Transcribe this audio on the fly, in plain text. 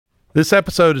This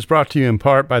episode is brought to you in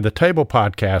part by the Table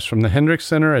Podcast from the Hendricks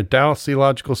Center at Dallas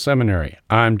Theological Seminary.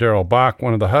 I'm Darrell Bach,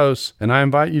 one of the hosts, and I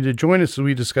invite you to join us as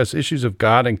we discuss issues of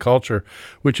God and culture,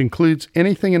 which includes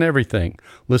anything and everything.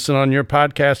 Listen on your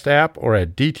podcast app or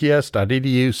at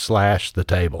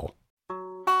dts.edu/thetable.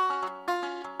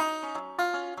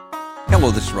 Hello,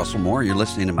 this is Russell Moore. You're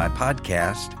listening to my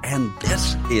podcast, and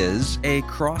this is a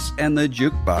Cross and the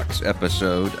Jukebox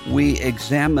episode. We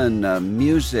examine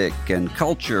music and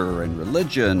culture and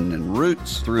religion and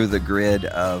roots through the grid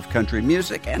of country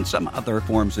music and some other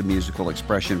forms of musical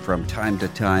expression from time to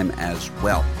time as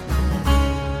well.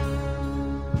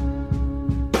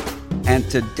 And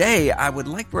today, I would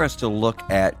like for us to look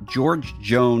at George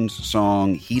Jones'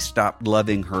 song, He Stopped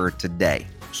Loving Her Today.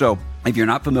 So, if you're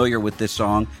not familiar with this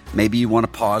song, maybe you want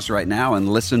to pause right now and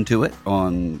listen to it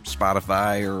on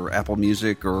Spotify or Apple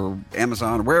Music or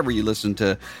Amazon or wherever you listen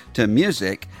to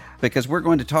music, because we're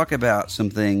going to talk about some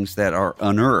things that are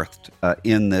unearthed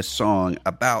in this song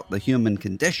about the human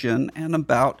condition and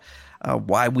about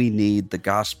why we need the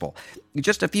gospel.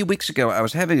 Just a few weeks ago, I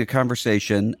was having a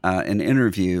conversation, an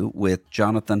interview with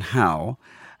Jonathan Howe,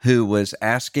 who was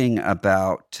asking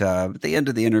about, at the end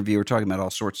of the interview, we're talking about all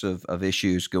sorts of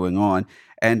issues going on,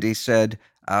 and he said,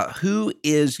 who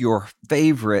is your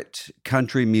favorite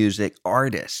country music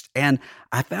artist? And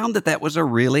I found that was a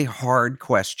really hard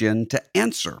question to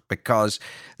answer because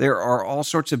there are all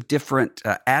sorts of different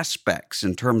aspects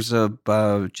in terms of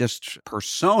just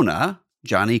persona,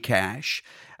 Johnny Cash,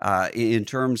 in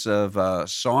terms of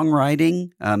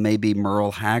songwriting, maybe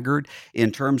Merle Haggard,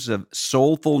 in terms of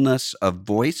soulfulness of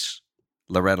voice,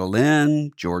 Loretta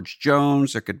Lynn, George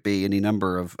Jones, there could be any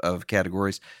number of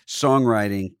categories,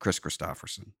 songwriting, Chris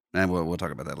Christopherson. And we'll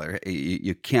talk about that later.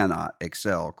 You cannot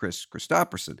excel Chris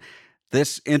Christopherson.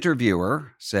 This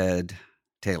interviewer said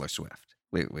Taylor Swift.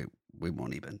 We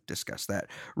won't even discuss that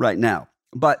right now.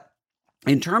 But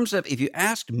in terms of, if you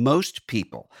asked most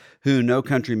people who know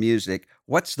country music,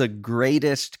 what's the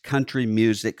greatest country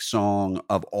music song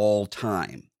of all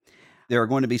time? There are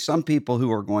going to be some people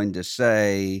who are going to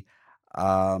say,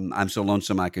 I'm So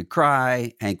Lonesome I Could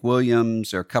Cry, Hank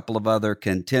Williams, or a couple of other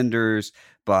contenders,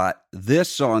 but this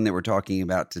song that we're talking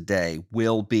about today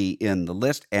will be in the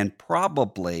list and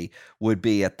probably would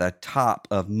be at the top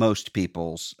of most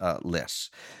people's lists.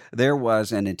 There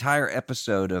was an entire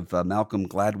episode of Malcolm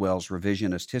Gladwell's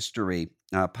Revisionist History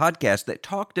podcast that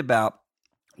talked about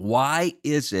why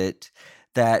is it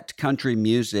that country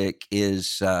music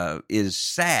is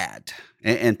sad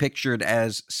and pictured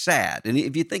as sad. And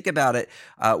if you think about it,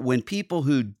 when people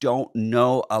who don't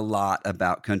know a lot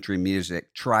about country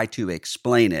music try to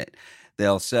explain it,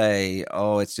 they'll say,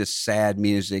 oh, it's just sad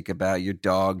music about your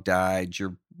dog died,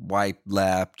 your wife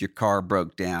left, your car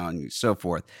broke down, and so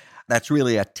forth. That's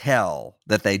really a tell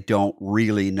that they don't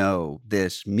really know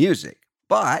this music.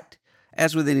 But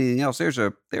as with anything else, there's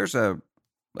a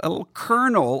little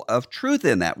kernel of truth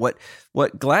in that. What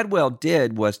Gladwell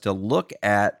did was to look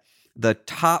at the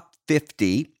top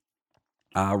 50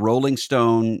 Rolling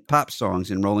Stone pop songs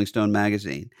in Rolling Stone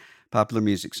magazine, popular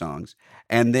music songs,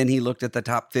 and then he looked at the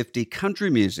top 50 country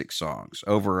music songs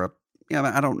over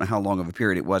I don't know how long of a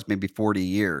period it was, maybe 40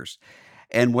 years.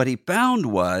 And what he found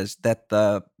was that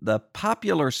the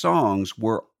popular songs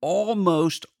were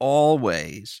almost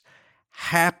always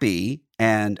happy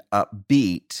and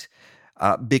upbeat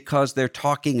because they're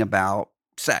talking about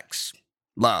sex,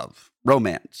 love,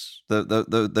 romance,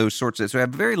 those sorts of. So they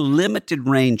have a very limited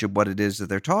range of what it is that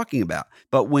they're talking about.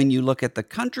 But when you look at the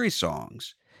country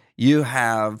songs, you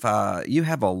have a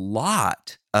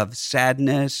lot of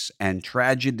sadness and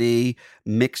tragedy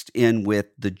mixed in with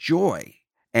the joy.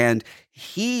 And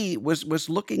he was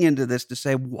looking into this to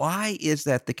say, why is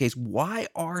that the case? Why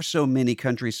are so many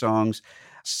country songs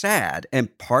sad?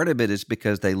 And part of it is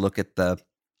because they look at the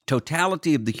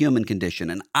totality of the human condition.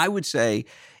 And I would say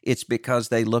it's because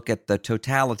they look at the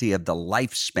totality of the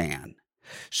lifespan.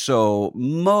 So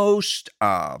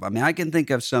I can think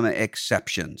of some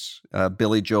exceptions.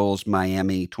 Billy Joel's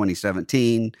Miami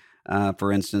 2017,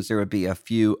 for instance, there would be a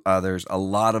few others. A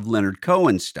lot of Leonard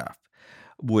Cohen stuff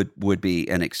would be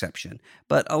an exception.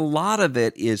 But a lot of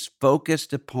it is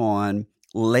focused upon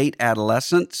late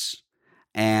adolescence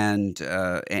and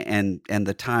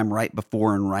the time right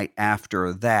before and right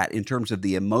after that in terms of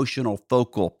the emotional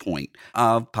focal point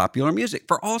of popular music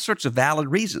for all sorts of valid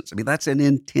reasons. I mean, that's an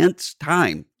intense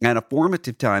time and a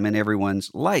formative time in everyone's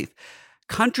life.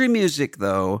 Country music,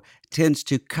 though, tends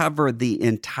to cover the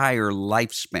entire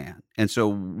lifespan. And so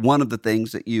one of the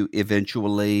things that you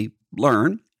eventually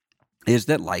learn is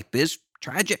that life is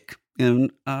tragic.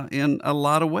 in a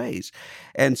lot of ways.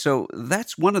 And so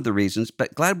that's one of the reasons.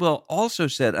 But Gladwell also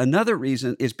said another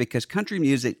reason is because country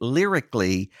music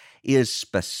lyrically is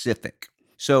specific.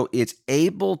 So it's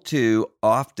able to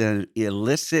often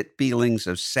elicit feelings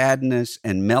of sadness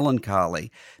and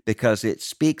melancholy because it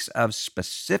speaks of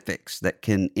specifics that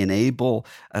can enable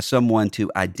someone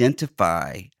to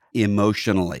identify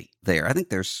emotionally there. I think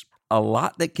there's a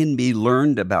lot that can be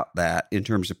learned about that in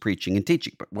terms of preaching and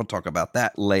teaching, but we'll talk about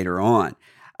that later on.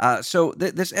 So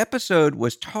this episode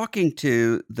was talking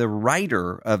to the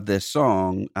writer of this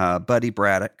song, Buddy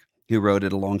Braddock, who wrote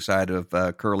it alongside of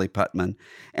Curly Putman,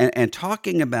 and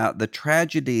talking about the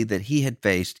tragedy that he had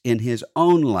faced in his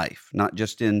own life, not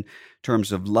just in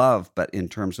terms of love, but in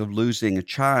terms of losing a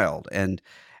child and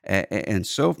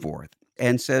so forth.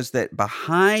 And says that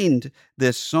behind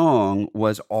this song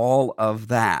was all of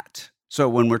that. So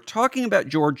when we're talking about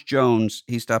George Jones,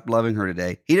 He Stopped Loving Her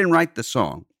Today, he didn't write the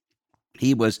song.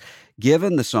 He was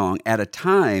given the song at a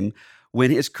time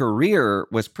when his career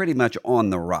was pretty much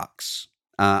on the rocks.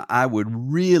 I would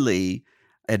really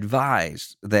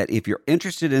advise that if you're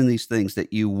interested in these things,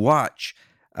 that you watch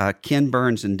Ken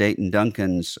Burns and Dayton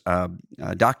Duncan's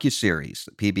docuseries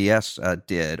that PBS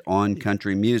did on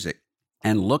country music.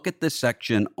 And look at this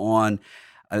section on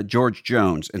George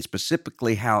Jones, and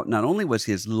specifically how not only was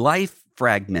his life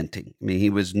fragmenting. I mean,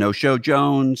 he was no-show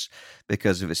Jones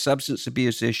because of his substance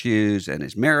abuse issues and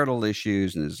his marital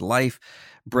issues and his life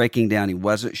breaking down. He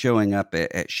wasn't showing up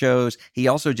at shows. He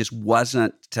also just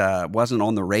wasn't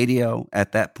on the radio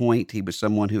at that point. He was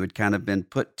someone who had kind of been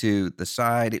put to the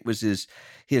side. It was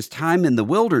his time in the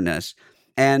wilderness.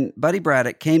 And Buddy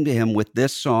Braddock came to him with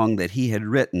this song that he had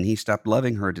written, He Stopped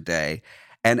Loving Her Today.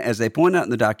 And as they point out in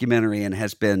the documentary and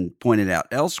has been pointed out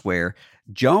elsewhere,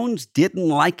 Jones didn't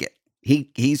like it.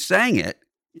 He sang it,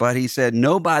 but he said,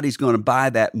 nobody's going to buy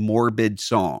that morbid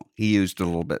song. He used a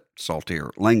little bit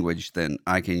saltier language than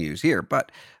I can use here,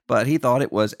 but he thought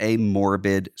it was a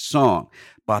morbid song.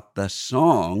 But the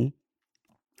song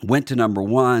went to number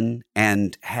one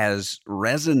and has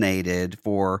resonated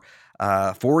for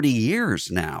 40 years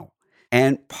now.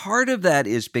 And part of that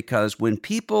is because when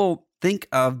people think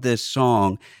of this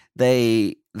song,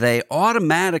 they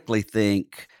automatically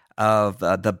think of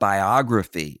the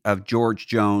biography of George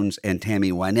Jones and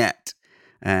Tammy Wynette.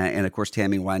 And of course,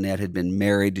 Tammy Wynette had been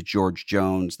married to George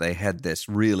Jones. They had this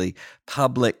really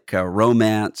public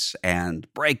romance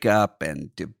and breakup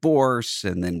and divorce,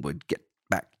 and then would get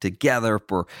back together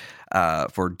for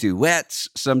duets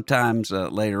sometimes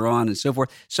later on and so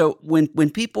forth. So when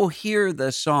people hear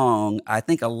the song, I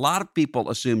think a lot of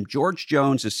people assume George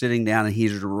Jones is sitting down and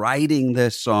he's writing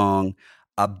this song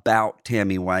about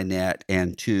Tammy Wynette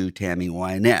and to Tammy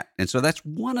Wynette. And so that's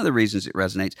one of the reasons it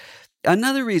resonates.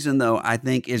 Another reason, though, I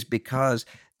think is because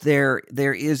there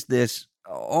is this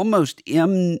almost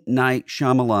M. Night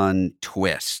Shyamalan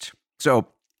twist. So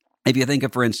if you think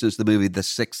of, for instance, the movie The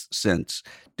Sixth Sense,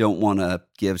 don't want to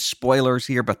give spoilers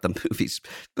here, but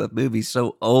the movie's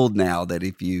so old now that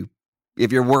if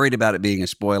you're worried about it being a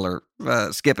spoiler,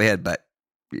 skip ahead, but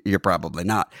you're probably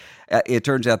not. It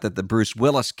turns out that the Bruce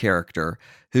Willis character,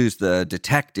 who's the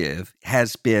detective,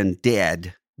 has been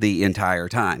dead the entire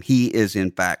time. He is,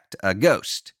 in fact, a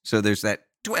ghost. So there's that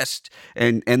twist.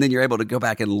 And then you're able to go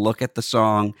back and look at the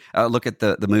song, look at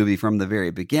the movie from the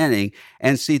very beginning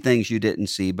and see things you didn't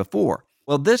see before.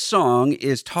 Well, this song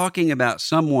is talking about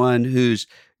someone who's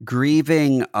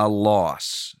grieving a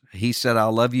loss. He said,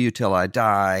 I'll love you till I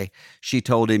die. She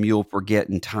told him, you'll forget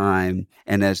in time.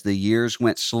 And as the years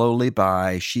went slowly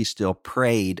by, she still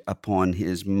preyed upon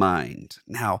his mind.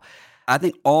 Now, I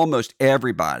think almost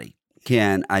everybody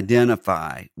can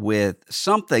identify with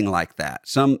something like that,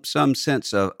 some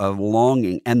sense of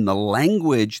longing. And the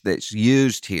language that's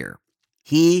used here,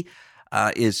 he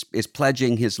is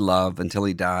pledging his love until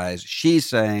he dies. She's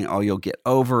saying, oh, you'll get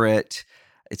over it.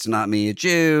 It's not me, it's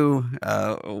you,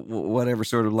 whatever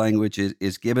sort of language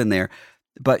is given there.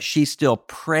 But she still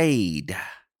prayed,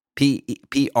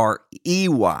 P-R-E-Y,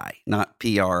 not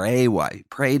P-R-A-Y,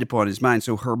 preyed upon his mind.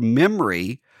 So her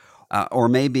memory, or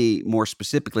maybe more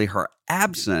specifically, her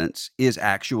absence is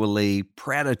actually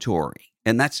predatory.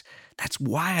 And that's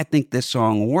why I think this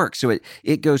song works. So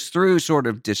it goes through sort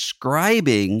of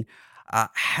describing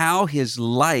how his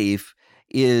life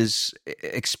is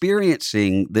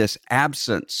experiencing this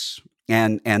absence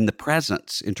and the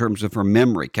presence in terms of her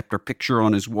memory. Kept her picture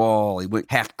on his wall. He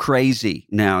went half crazy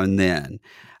now and then.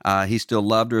 He still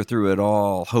loved her through it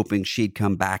all, hoping she'd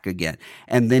come back again.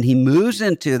 And then he moves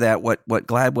into that, what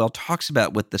Gladwell talks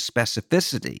about with the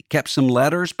specificity. Kept some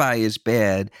letters by his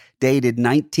bed dated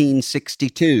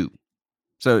 1962.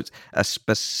 So it's a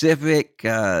specific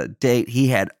date. He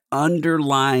had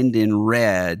underlined in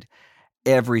red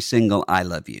every single I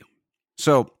love you.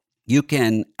 So you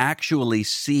can actually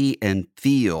see and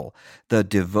feel the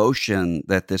devotion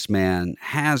that this man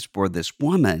has for this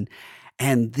woman.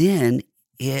 And then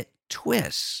it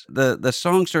twists. The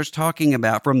song starts talking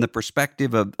about, from the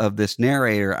perspective of this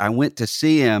narrator, I went to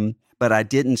see him, but I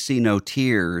didn't see no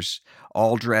tears,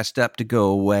 all dressed up to go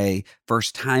away.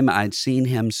 First time I'd seen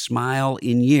him smile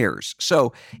in years.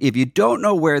 So if you don't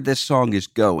know where this song is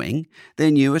going,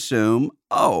 then you assume,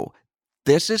 oh,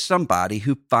 this is somebody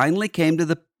who finally came to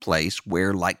the place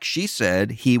where, like she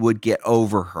said, he would get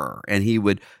over her and he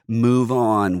would move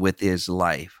on with his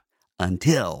life,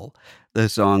 until the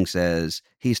song says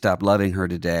he stopped loving her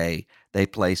today. They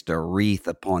placed a wreath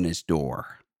upon his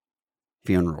door,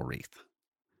 funeral wreath.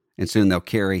 And soon they'll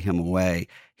carry him away.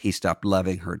 He stopped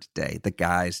loving her today. The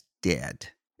guy's dead.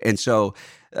 And so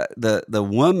the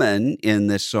woman in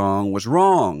this song was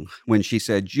wrong when she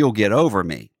said, you'll get over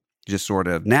me, just sort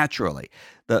of naturally.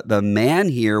 The man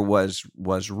here was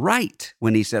right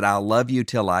when he said, I'll love you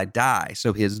till I die.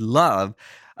 So his love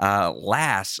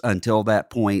lasts until that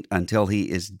point, until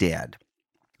he is dead.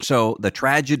 So the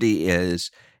tragedy is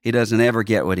he doesn't ever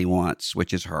get what he wants,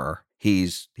 which is her.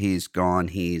 He's gone.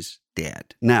 He's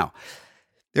dead. Now,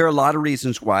 there are a lot of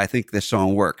reasons why I think this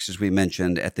song works, as we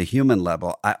mentioned, at the human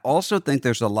level. I also think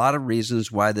there's a lot of reasons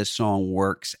why this song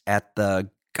works at the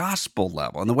gospel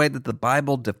level, and the way that the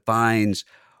Bible defines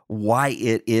why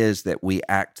it is that we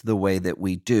act the way that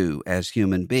we do as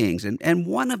human beings. And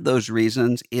one of those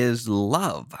reasons is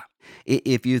love.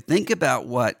 If you think about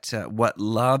what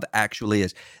love actually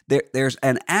is, there's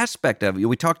an aspect of it.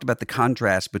 We talked about the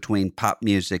contrast between pop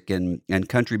music and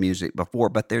country music before,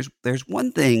 but there's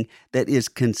one thing that is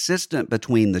consistent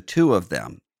between the two of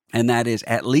them, and that is,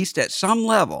 at least at some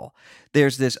level,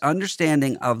 there's this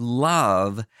understanding of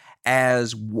love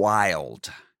as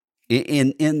wild,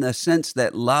 in the sense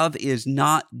that love is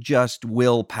not just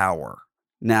willpower.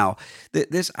 Now,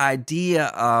 this idea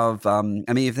of,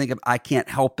 you think of, I can't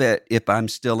help it if I'm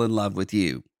still in love with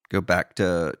you. Go back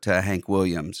to Hank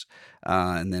Williams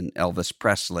and then Elvis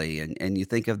Presley. And you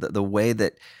think of the way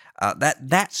that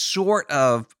that sort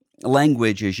of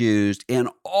language is used in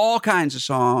all kinds of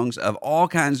songs of all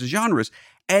kinds of genres.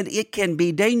 And it can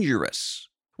be dangerous,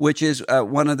 which is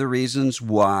one of the reasons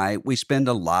why we spend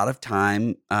a lot of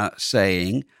time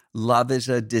saying love is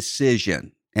a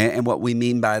decision. And what we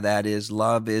mean by that is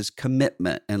love is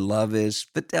commitment and love is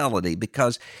fidelity.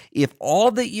 Because if all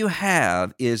that you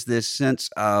have is this sense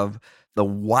of the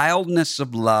wildness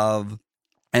of love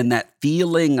and that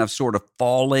feeling of sort of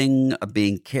falling, of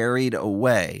being carried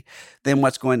away, then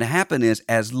what's going to happen is,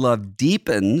 as love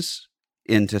deepens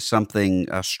into something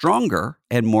stronger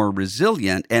and more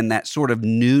resilient, and that sort of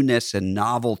newness and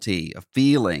novelty of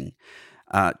feeling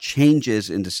changes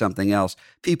into something else,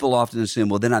 people often assume,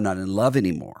 well, then I'm not in love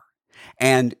anymore.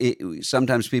 And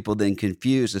sometimes people then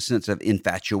confuse a sense of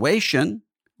infatuation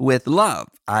with love.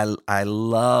 I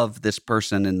love this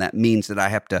person, and that means that I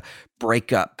have to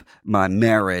break up my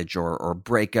marriage or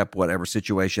break up whatever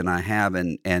situation I have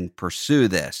and pursue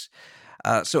this.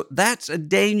 So that's a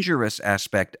dangerous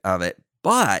aspect of it.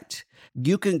 But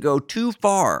you can go too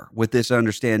far with this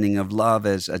understanding of love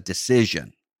as a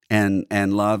decision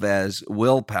and love as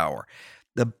willpower.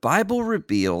 The Bible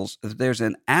reveals that there's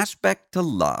an aspect to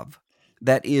love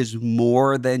that is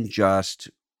more than just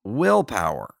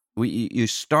willpower. You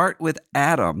start with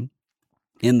Adam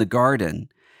in the garden,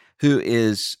 who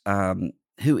is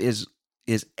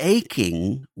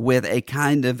aching with a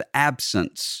kind of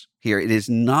absence here. It is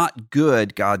not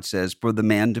good, God says, for the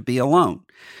man to be alone.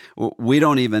 We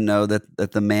don't even know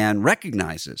that the man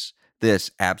recognizes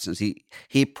this absence.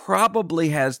 He probably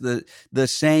has the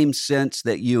same sense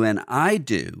that you and I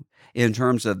do in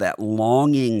terms of that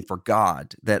longing for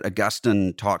God that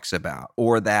Augustine talks about,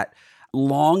 or that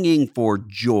longing for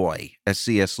joy, as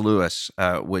C.S. Lewis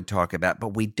would talk about,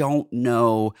 but we don't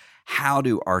know how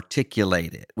to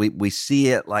articulate it. We see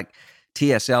it like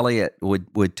T.S. Eliot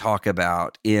would talk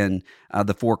about in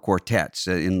the Four Quartets,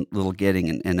 in Little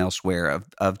Gidding and elsewhere,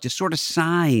 of just sort of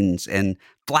signs and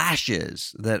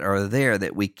flashes that are there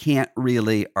that we can't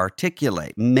really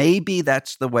articulate. Maybe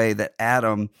that's the way that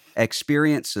Adam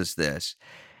experiences this.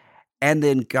 And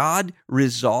then God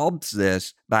resolves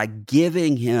this by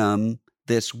giving him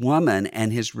this woman,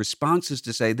 and his response is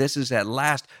to say, this is at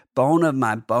last bone of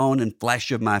my bone and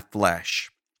flesh of my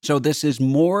flesh. So this is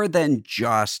more than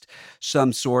just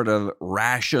some sort of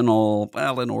rational,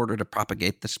 well, in order to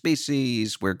propagate the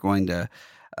species, we're going to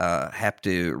have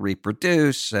to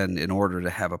reproduce, and in order to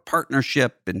have a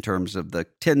partnership in terms of the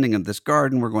tending of this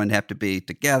garden, we're going to have to be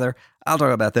together. I'll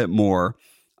talk about that more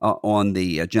on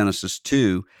the Genesis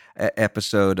 2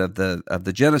 episode of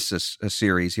the Genesis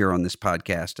series here on this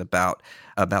podcast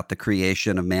about the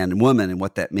creation of man and woman and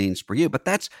what that means for you. But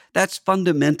that's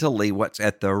fundamentally what's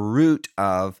at the root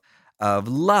of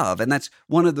love. And that's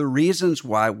one of the reasons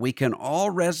why we can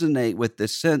all resonate with the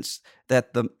sense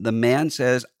that the man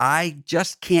says, I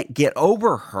just can't get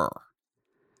over her.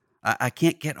 I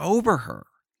can't get over her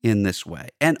in this way.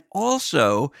 And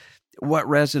also what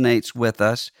resonates with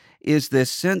us is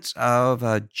this sense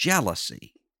of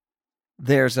jealousy.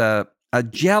 There's a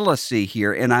jealousy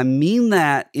here, and I mean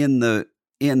that in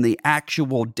the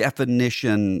actual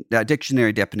definition,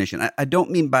 dictionary definition. I don't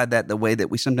mean by that the way that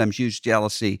we sometimes use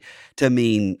jealousy to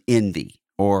mean envy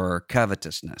or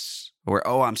covetousness, or,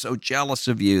 oh, I'm so jealous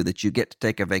of you that you get to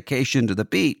take a vacation to the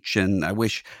beach, and I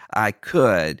wish I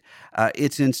could.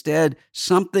 It's instead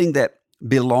something that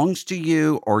belongs to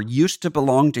you or used to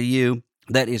belong to you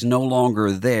that is no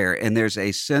longer there, and there's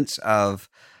a sense of,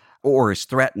 or is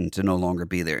threatened to no longer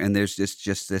be there, and there's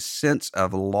just this sense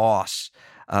of loss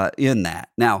in that.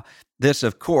 Now, this,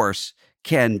 of course,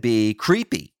 can be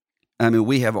creepy. I mean,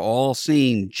 we have all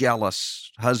seen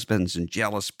jealous husbands and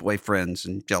jealous boyfriends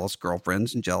and jealous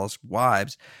girlfriends and jealous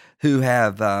wives who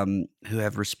have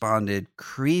responded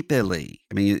creepily.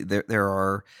 I mean, there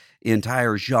are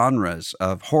entire genres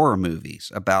of horror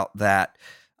movies about that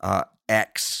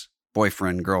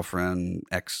ex-boyfriend, girlfriend,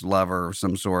 ex-lover of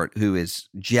some sort who is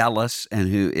jealous and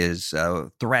who is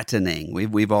threatening.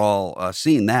 We've all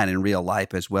seen that in real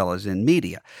life as well as in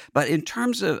media. But in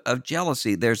terms of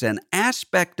jealousy, there's an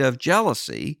aspect of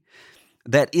jealousy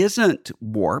that isn't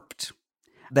warped,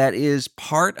 that is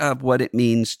part of what it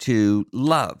means to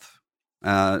love.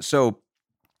 So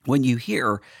when you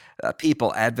hear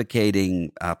people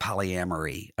advocating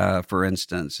polyamory, for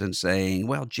instance, and saying,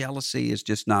 well, jealousy is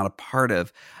just not a part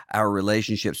of our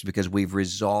relationships because we've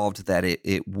resolved that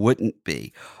it wouldn't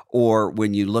be. Or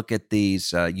when you look at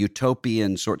these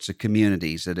utopian sorts of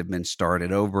communities that have been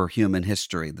started over human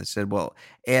history that said, well,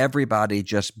 everybody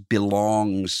just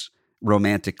belongs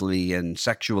romantically and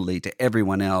sexually to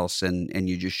everyone else, and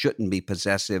you just shouldn't be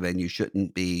possessive and you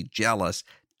shouldn't be jealous,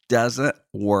 doesn't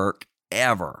work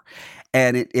ever.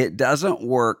 And it doesn't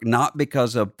work not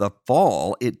because of the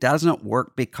fall. It doesn't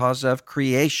work because of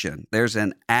creation. There's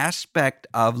an aspect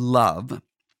of love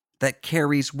that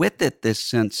carries with it this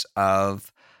sense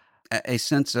of a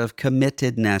sense of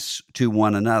committedness to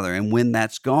one another. And when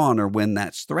that's gone or when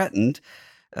that's threatened,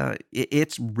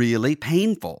 it's really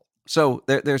painful. So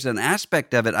there's an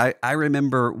aspect of it. I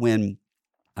remember when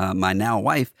my now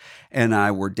wife and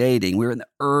I were dating. We were in the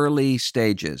early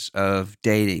stages of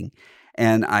dating.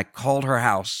 And I called her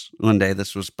house one day.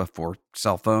 This was before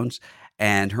cell phones.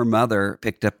 And her mother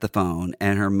picked up the phone,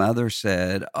 and her mother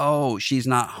said, oh, she's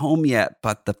not home yet,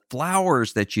 but the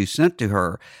flowers that you sent to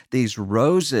her, these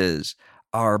roses,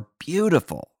 are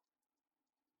beautiful.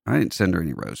 I didn't send her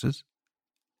any roses.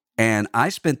 And I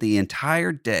spent the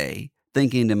entire day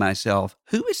thinking to myself,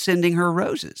 who is sending her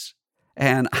roses?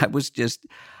 And I was just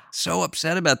so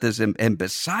upset about this and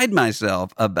beside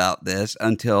myself about this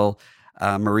until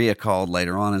Maria called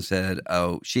later on and said,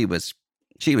 oh, she was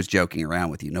joking around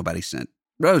with you. Nobody sent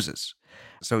roses.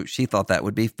 So she thought that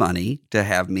would be funny to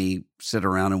have me sit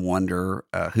around and wonder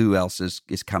who else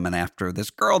is coming after this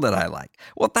girl that I like.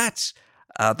 Well, that's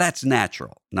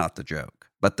natural, not the joke,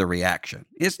 but the reaction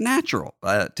is natural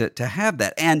to have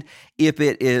that. And if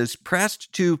it is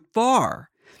pressed too far,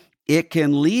 it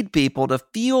can lead people to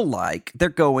feel like they're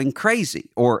going crazy,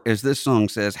 or as this song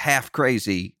says, half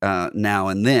crazy now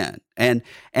and then. And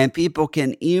people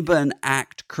can even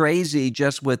act crazy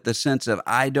just with the sense of,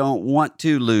 I don't want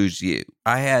to lose you.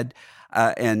 I had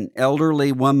an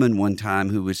elderly woman one time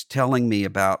who was telling me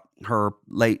about her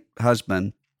late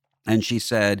husband, and she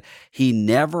said he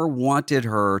never wanted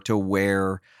her to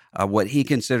wear what he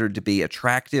considered to be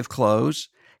attractive clothes.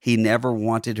 He never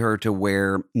wanted her to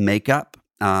wear makeup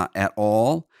at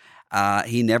all.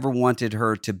 He never wanted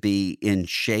her to be in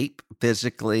shape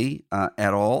physically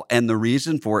at all. And the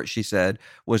reason for it, she said,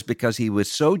 was because he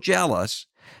was so jealous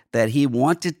that he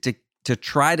wanted to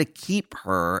try to keep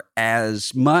her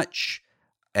as much,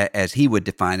 as he would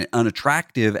define it,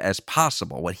 unattractive as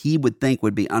possible, what he would think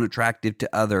would be unattractive to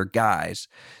other guys,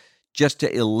 just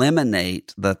to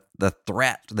eliminate the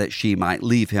threat that she might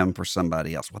leave him for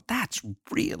somebody else. Well, that's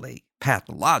really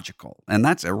pathological, and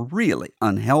that's a really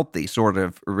unhealthy sort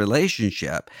of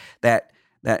relationship. That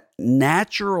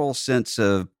natural sense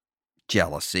of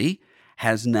jealousy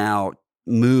has now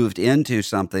moved into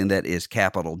something that is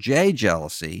capital J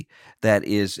jealousy that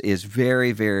is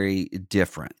very, very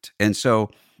different. And so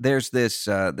there's this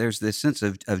sense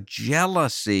of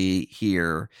jealousy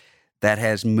here that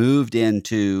has moved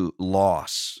into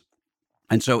loss.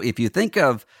 And so if you think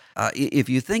of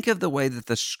the way that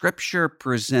the Scripture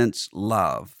presents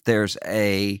love, there's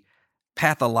a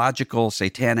pathological,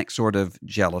 satanic sort of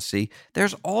jealousy.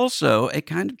 There's also a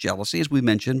kind of jealousy, as we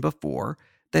mentioned before,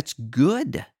 that's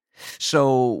good.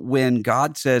 So when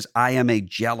God says, I am a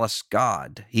jealous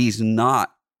God, he's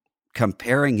not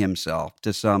comparing himself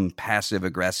to some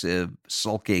passive-aggressive,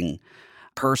 sulking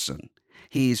person.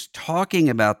 He's talking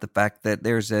about the fact that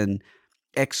there's an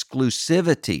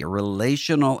exclusivity, a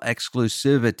relational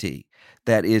exclusivity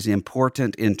that is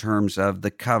important in terms of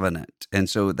the covenant. And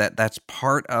so that's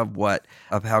part of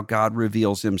how God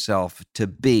reveals himself to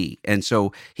be. And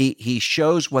so he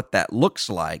shows what that looks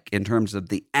like in terms of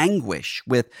the anguish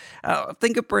with,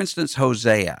 think of, for instance,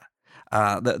 Hosea.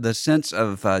 The sense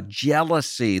of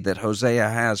jealousy that Hosea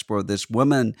has for this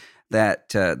woman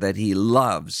that he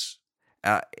loves,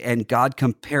 and God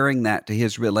comparing that to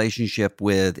his relationship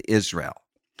with Israel.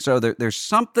 So there's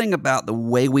something about the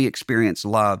way we experience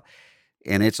love,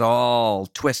 and it's all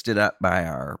twisted up by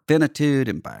our finitude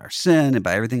and by our sin and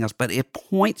by everything else, but it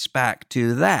points back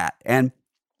to that. And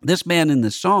this man in the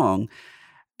song,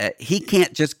 he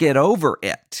can't just get over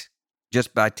it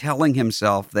just by telling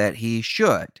himself that he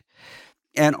should.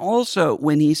 And also,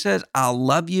 when he says, I'll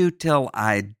love you till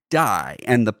I die,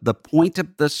 and the point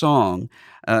of the song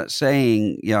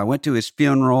saying, I went to his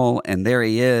funeral, and there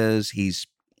he is, he's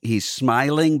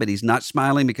smiling, but he's not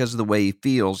smiling because of the way he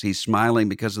feels. He's smiling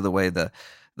because of the way the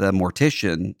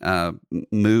mortician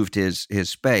moved his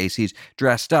space. He's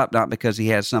dressed up, not because he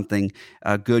has something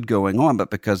good going on, but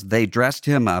because they dressed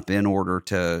him up in order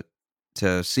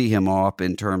to see him off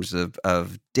in terms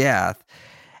of death.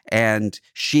 And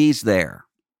she's there.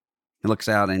 He looks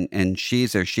out and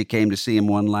she's there. She came to see him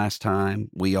one last time.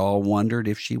 We all wondered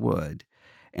if she would.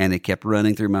 And it kept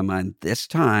running through my mind. This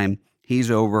time, he's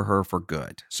over her for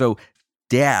good. So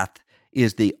death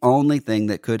is the only thing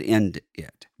that could end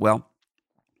it. Well,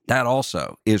 that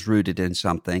also is rooted in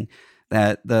something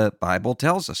that the Bible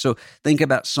tells us. So think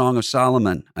about Song of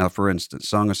Solomon, for instance,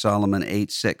 Song of Solomon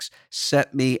 8:6.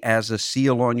 Set me as a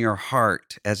seal on your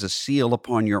heart, as a seal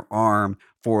upon your arm,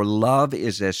 for love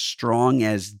is as strong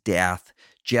as death.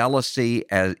 Jealousy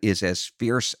is as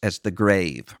fierce as the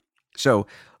grave. So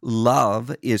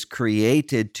love is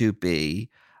created to be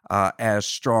as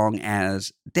strong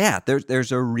as death.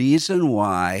 There's a reason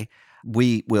why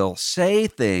we will say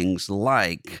things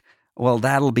like, well,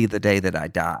 that'll be the day that I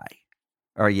die.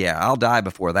 Or, yeah, I'll die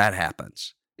before that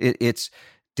happens. It's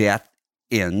death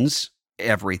ends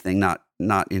everything,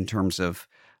 not in terms of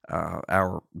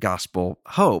our gospel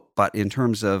hope, but in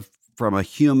terms of, from a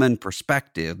human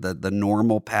perspective, the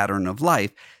normal pattern of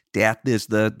life, death is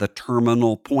the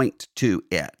terminal point to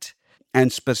it.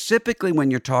 And specifically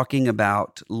when you're talking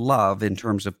about love in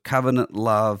terms of covenant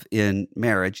love in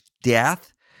marriage,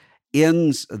 death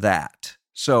ends that.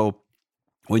 So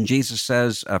when Jesus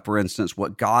says, for instance,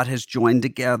 what God has joined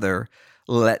together,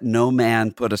 let no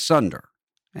man put asunder.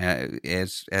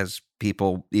 As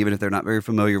people, even if they're not very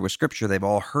familiar with Scripture, they've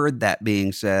all heard that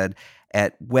being said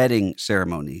at wedding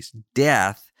ceremonies.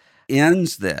 Death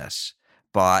ends this,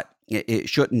 but it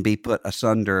shouldn't be put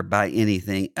asunder by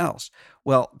anything else.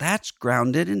 Well, that's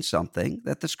grounded in something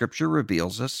that the Scripture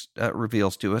reveals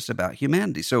to us about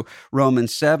humanity. So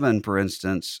Romans 7, for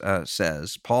instance,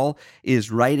 says, Paul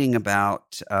is writing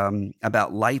about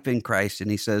life in Christ, and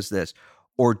he says this,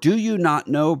 or do you not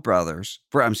know, brothers,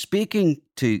 for I'm speaking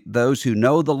to those who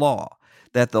know the law,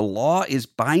 that the law is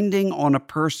binding on a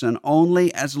person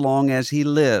only as long as he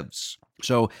lives.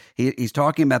 So he's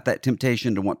talking about that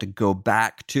temptation to want to go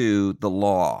back to the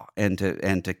law and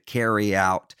to carry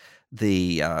out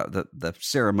the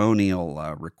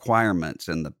ceremonial requirements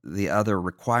and the other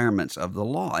requirements of the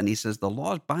law. And he says the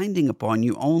law is binding upon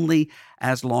you only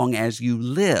as long as you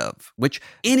live, which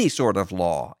any sort of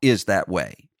law is that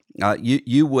way.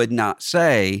 You would not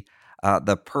say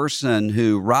the person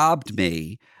who robbed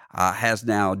me has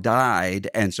now died,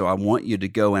 and so I want you to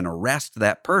go and arrest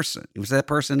that person. Because that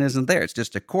person isn't there. It's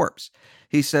just a corpse.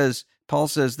 Paul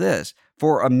says this,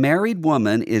 for a married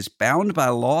woman is bound by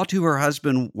law to her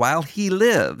husband while he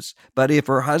lives, but if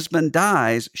her husband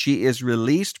dies, she is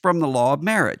released from the law of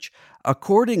marriage.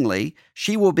 Accordingly,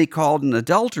 she will be called an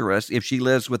adulteress if she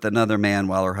lives with another man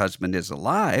while her husband is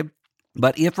alive.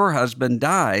 But if her husband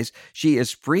dies, she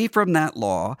is free from that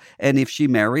law. And if she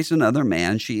marries another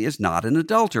man, she is not an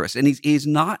adulteress. And he's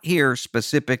not here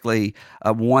specifically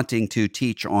wanting to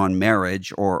teach on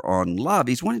marriage or on love.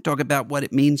 He's wanting to talk about what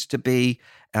it means to be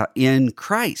in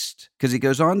Christ. Because he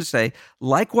goes on to say,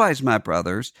 likewise, my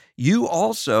brothers, you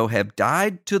also have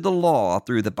died to the law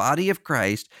through the body of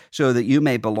Christ, so that you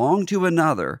may belong to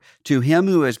another, to him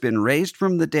who has been raised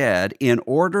from the dead, in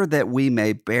order that we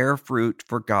may bear fruit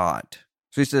for God.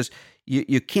 So he says,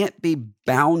 you can't be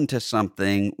bound to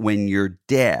something when you're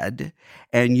dead,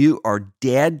 and you are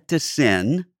dead to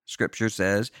sin, Scripture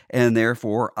says, and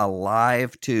therefore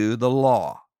alive to the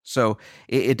law. So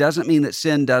it doesn't mean that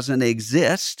sin doesn't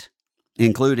exist,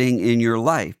 including in your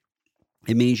life.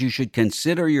 It means you should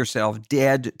consider yourself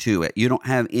dead to it. You don't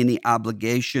have any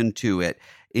obligation to it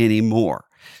anymore.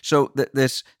 So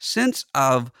this sense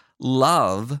of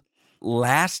love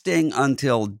lasting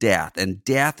until death, and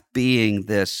death being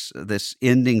this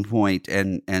ending point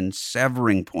and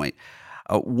severing point.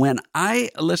 When I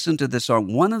listen to this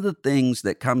song, one of the things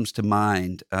that comes to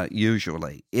mind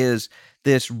usually is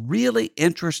this really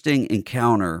interesting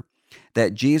encounter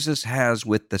that Jesus has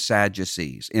with the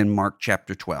Sadducees in Mark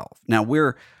chapter 12. Now,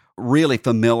 we're really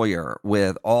familiar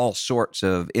with all sorts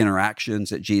of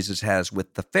interactions that Jesus has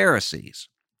with the Pharisees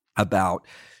about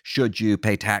should you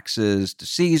pay taxes to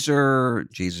Caesar?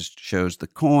 Jesus shows the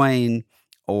coin.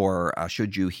 Or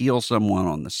should you heal someone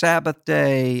on the Sabbath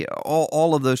day?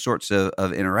 All of those sorts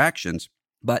of interactions.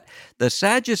 But the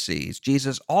Sadducees,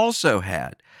 Jesus also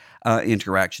had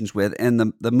interactions with,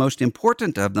 and the most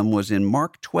important of them was in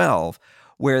Mark 12,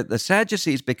 where the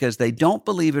Sadducees, because they don't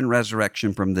believe in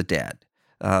resurrection from the dead,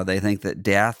 they think that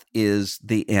death is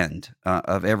the end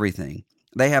of everything.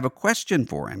 They have a question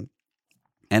for him,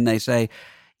 and they say,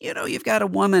 you've got a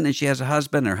woman and she has a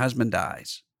husband, and her husband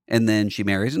dies, and then she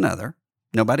marries another.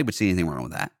 Nobody would see anything wrong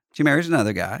with that. She marries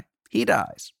another guy. He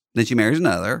dies. Then she marries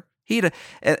another.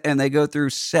 And they go through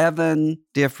 7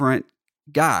 different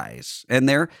guys. And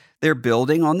they're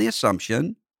building on the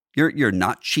assumption you're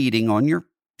not cheating on your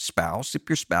spouse if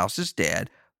your spouse is dead.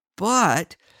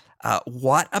 But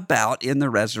what about in the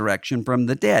resurrection from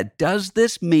the dead? Does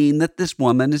this mean that this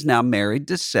woman is now married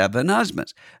to 7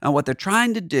 husbands? And what they're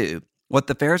trying to do, what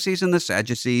the Pharisees and the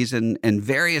Sadducees and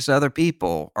various other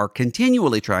people are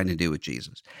continually trying to do with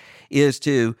Jesus, is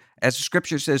to, as the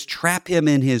Scripture says, trap him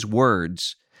in his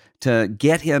words to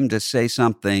get him to say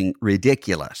something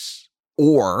ridiculous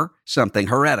or something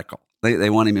heretical.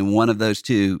 They want him in one of those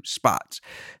 2 spots.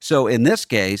 So in this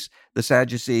case, the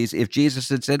Sadducees, if Jesus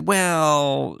had said,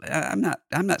 well,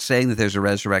 I'm not saying that there's a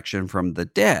resurrection from the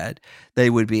dead,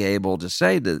 they would be able to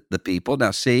say to the people,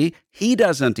 now see, he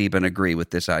doesn't even agree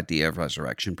with this idea of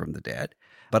resurrection from the dead,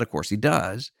 but of course he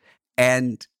does.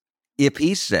 And if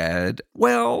he said,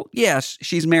 well, yes,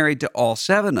 she's married to all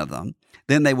 7 of them,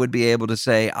 then they would be able to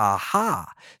say,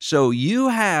 aha, so you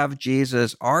have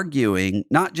Jesus arguing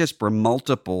not just for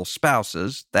multiple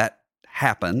spouses, that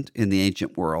happened in the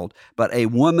ancient world, but a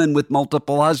woman with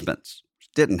multiple husbands.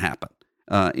 Didn't happen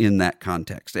in that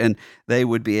context. And they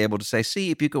would be able to say, see,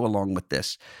 if you go along with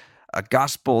this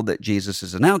gospel that Jesus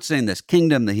is announcing, this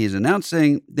kingdom that he's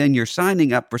announcing, then you're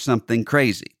signing up for something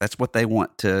crazy. That's what they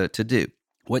want to do.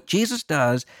 What Jesus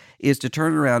does is to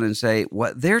turn around and say,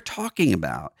 what they're talking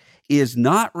about is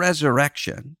not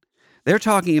resurrection. They're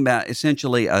talking about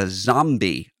essentially a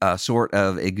zombie sort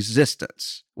of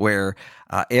existence where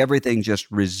everything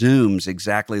just resumes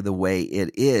exactly the way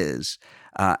it is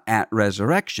at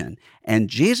resurrection. And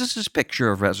Jesus'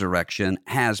 picture of resurrection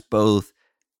has both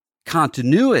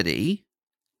continuity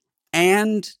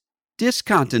and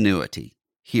discontinuity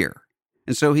here.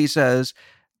 And so he says,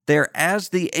 they're as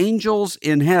the angels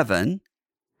in heaven.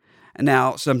 And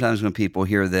now, sometimes when people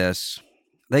hear this,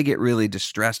 they get really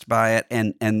distressed by it.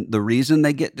 And the reason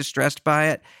they get distressed by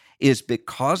it is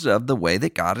because of the way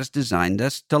that God has designed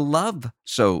us to love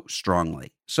so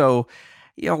strongly. So,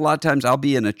 a lot of times I'll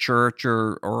be in a church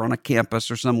or on a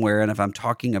campus or somewhere, and if I'm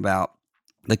talking about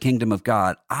the kingdom of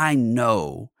God, I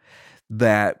know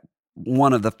that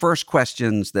one of the first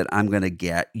questions that I'm going to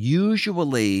get,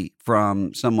 usually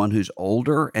from someone who's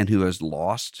older and who has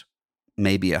lost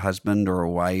maybe a husband or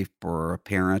a wife or a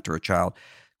parent or a child,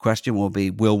 question will be,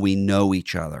 will we know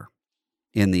each other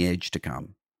in the age to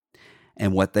come?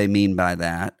 And what they mean by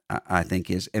that, I think,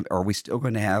 is, are we still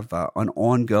going to have an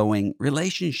ongoing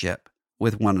relationship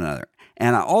with one another?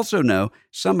 And I also know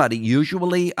somebody,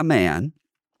 usually a man,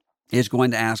 is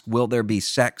going to ask, will there be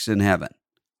sex in heaven?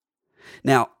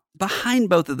 Now, behind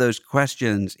both of those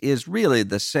questions is really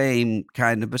the same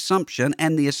kind of assumption,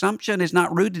 and the assumption is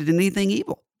not rooted in anything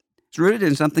evil. It's rooted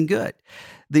in something good.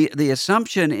 The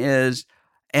assumption is,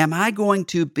 am I going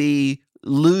to be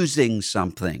losing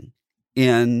something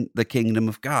in the kingdom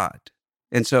of God?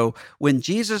 And so when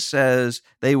Jesus says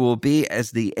they will be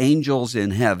as the angels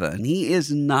in heaven, he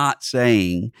is not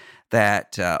saying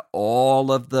that all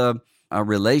of the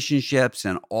relationships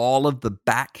and all of the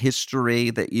back history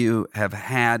that you have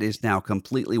had is now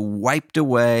completely wiped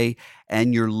away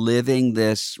and you're living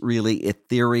this really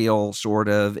ethereal sort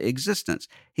of existence.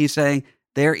 He's saying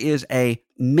there is a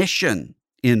mission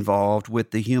involved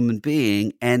with the human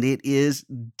being, and it is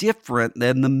different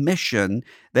than the mission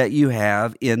that you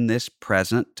have in this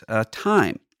present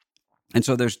time. And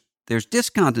so there's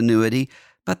discontinuity,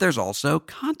 but there's also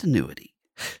continuity.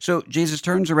 So Jesus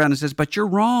turns around and says, but you're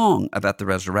wrong about the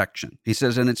resurrection. He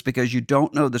says, and it's because you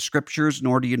don't know the scriptures,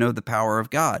 nor do you know the power of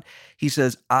God. He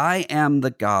says, I am the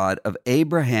God of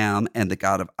Abraham and the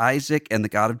God of Isaac and the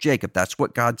God of Jacob. That's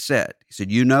what God said. He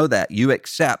said, you know that. You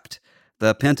accept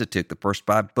the Pentateuch, the first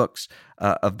 5 books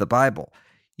of the Bible.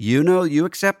 You know, you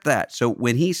accept that. So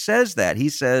when he says that, he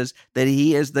says that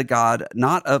he is the God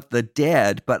not of the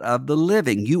dead, but of the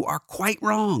living. You are quite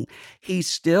wrong. He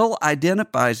still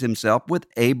identifies himself with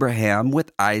Abraham,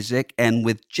 with Isaac, and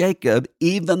with Jacob,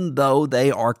 even though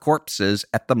they are corpses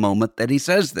at the moment that he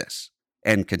says this,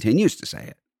 and continues to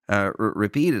say it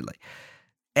repeatedly.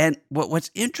 And what's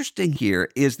interesting here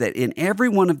is that in every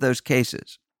one of those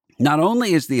cases, not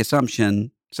only is the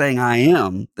assumption saying I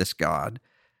am this God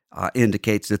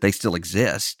indicates that they still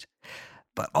exist,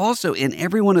 but also in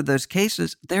every one of those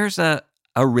cases, there's a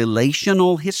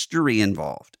relational history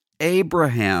involved.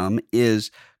 Abraham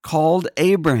is called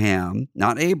Abraham,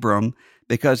 not Abram,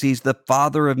 because he's the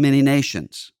father of many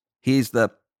nations. He's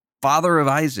the father of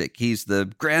Isaac. He's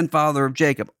the grandfather of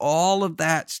Jacob. All of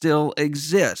that still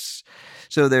exists.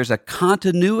 So there's a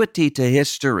continuity to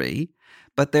history,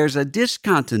 but there's a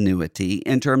discontinuity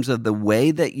in terms of the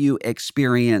way that you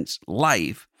experience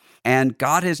life. And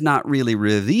God has not really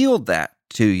revealed that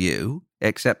to you,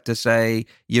 except to say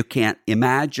you can't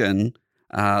imagine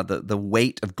the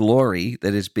weight of glory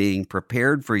that is being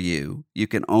prepared for you. You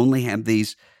can only have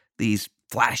these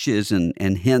flashes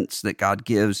and hints that God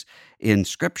gives in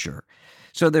Scripture.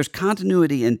 So there's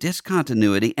continuity and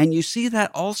discontinuity, and you see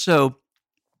that also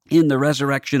in the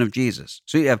resurrection of Jesus.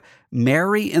 So you have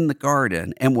Mary in the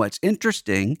garden, and what's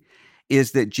interesting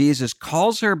is that Jesus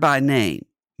calls her by name,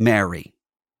 Mary.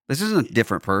 This isn't a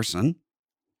different person.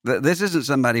 This isn't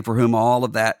somebody for whom all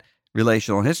of that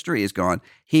relational history is gone.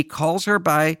 He calls her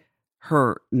by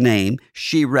her name.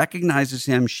 She recognizes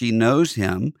him. She knows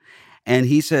him. And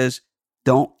he says,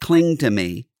 don't cling to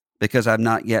me because I've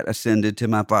not yet ascended to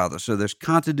my Father. So there's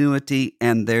continuity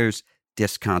and there's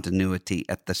discontinuity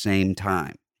at the same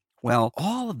time. Well,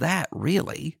 all of that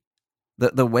really,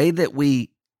 the way that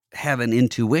we have an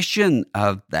intuition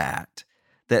of that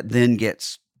then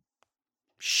gets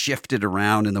shifted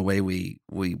around in the way we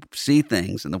see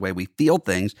things and the way we feel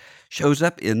things, shows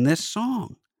up in this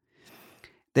song.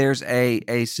 There's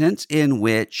a sense in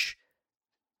which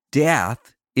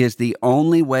death is the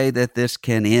only way that this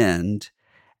can end,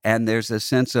 and there's a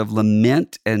sense of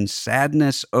lament and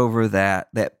sadness over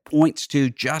that points to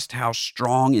just how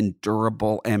strong and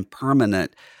durable and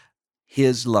permanent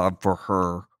his love for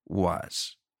her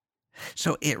was.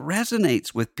 So it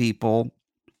resonates with people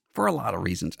for a lot of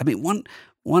reasons. I mean,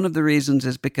 one of the reasons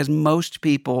is because most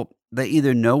people, they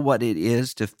either know what it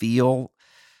is to feel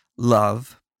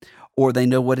love, or they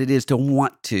know what it is to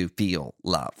want to feel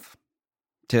love,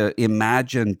 to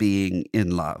imagine being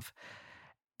in love.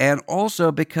 And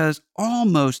also because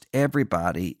almost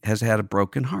everybody has had a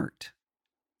broken heart.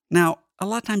 Now, a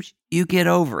lot of times you get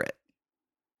over it.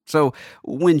 So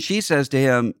when she says to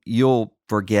him, you'll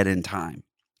forget in time,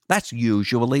 that's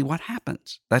usually what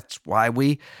happens. That's why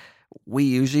we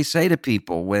usually say to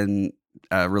people when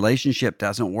a relationship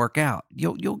doesn't work out,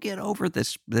 you'll get over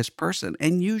this person.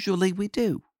 And usually we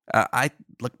do. I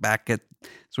look back at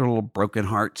sort of little broken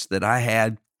hearts that I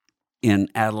had in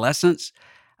adolescence.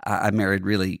 I married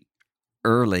really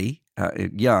early,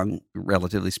 young,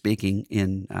 relatively speaking,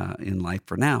 in life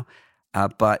for now.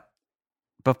 But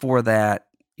before that,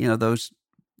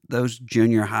 those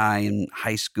junior high and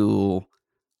high school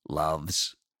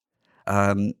loves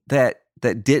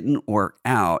that didn't work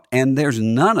out, and there's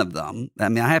none of them. I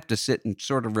mean, I have to sit and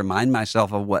sort of remind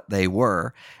myself of what they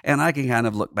were, and I can kind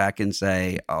of look back and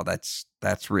say, "Oh, that's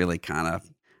really kind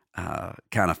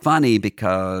of funny,"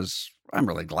 because I'm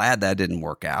really glad that didn't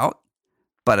work out.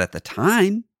 But at the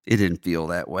time, it didn't feel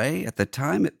that way. At the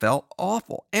time, it felt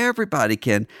awful. Everybody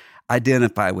can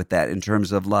identify with that in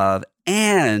terms of love,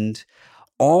 and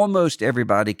almost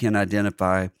everybody can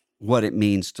identify what it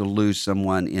means to lose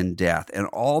someone in death and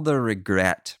all the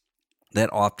regret that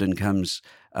often comes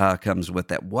with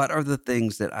that. What are the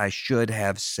things that I should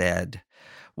have said?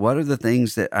 What are the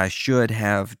things that I should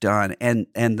have done? And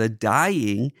the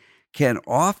dying can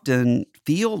often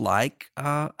feel like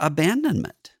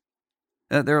abandonment.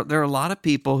 There are a lot of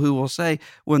people who will say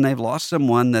when they've lost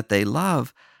someone that they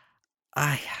love,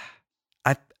 I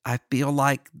feel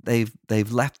like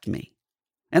they've left me.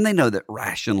 And they know that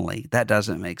rationally that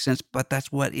doesn't make sense, but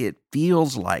that's what it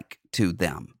feels like to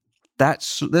them.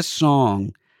 This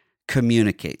song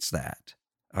communicates that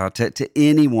to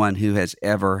anyone who has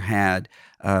ever had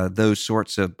those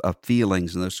sorts of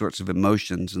feelings and those sorts of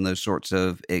emotions and those sorts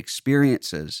of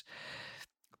experiences.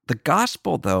 The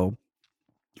gospel, though,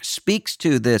 speaks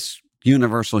to this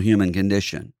universal human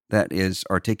condition that is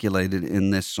articulated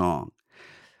in this song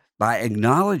by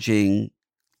acknowledging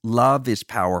love is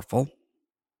powerful,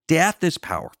 death is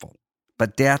powerful,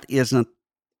 but death isn't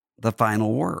the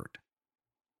final word.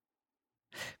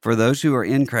 For those who are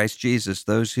in Christ Jesus,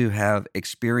 those who have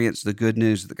experienced the good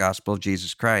news of the gospel of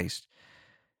Jesus Christ,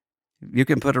 you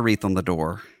can put a wreath on the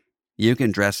door, you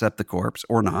can dress up the corpse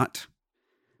or not,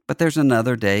 but there's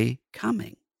another day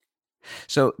coming.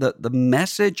 So the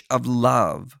message of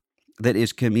love that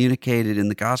is communicated in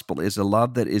the gospel is a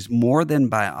love that is more than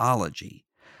biology.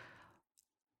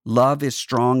 Love is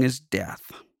strong as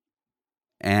death.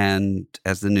 And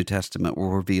as the New Testament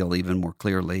will reveal even more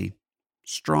clearly,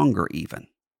 stronger even.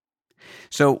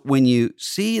 So when you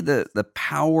see the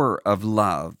power of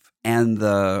love and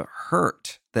the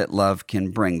hurt that love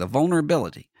can bring, the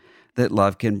vulnerability that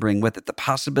love can bring with it, the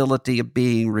possibility of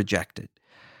being rejected,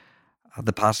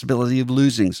 the possibility of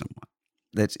losing someone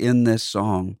that's in this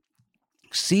song,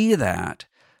 see that,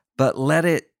 but let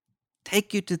it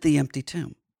take you to the empty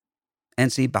tomb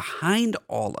and see behind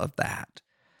all of that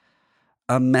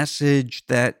a message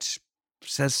that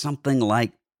says something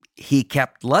like, He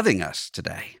kept loving us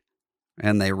today.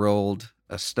 And they rolled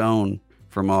a stone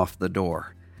from off the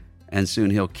door, and soon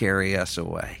He'll carry us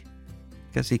away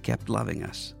because He kept loving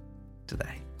us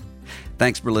today.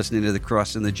 Thanks for listening to The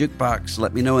Cross in the Jukebox.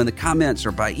 Let me know in the comments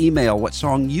or by email what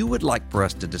song you would like for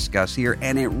us to discuss here,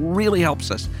 and it really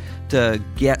helps us to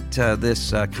get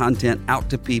this content out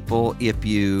to people if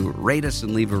you rate us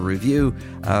and leave a review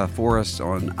for us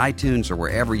on iTunes or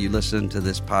wherever you listen to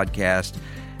this podcast.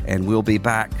 And we'll be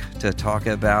back to talk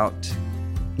about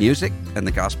music and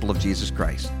the gospel of Jesus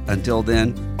Christ. Until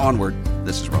then, onward.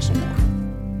 This is Russell Moore.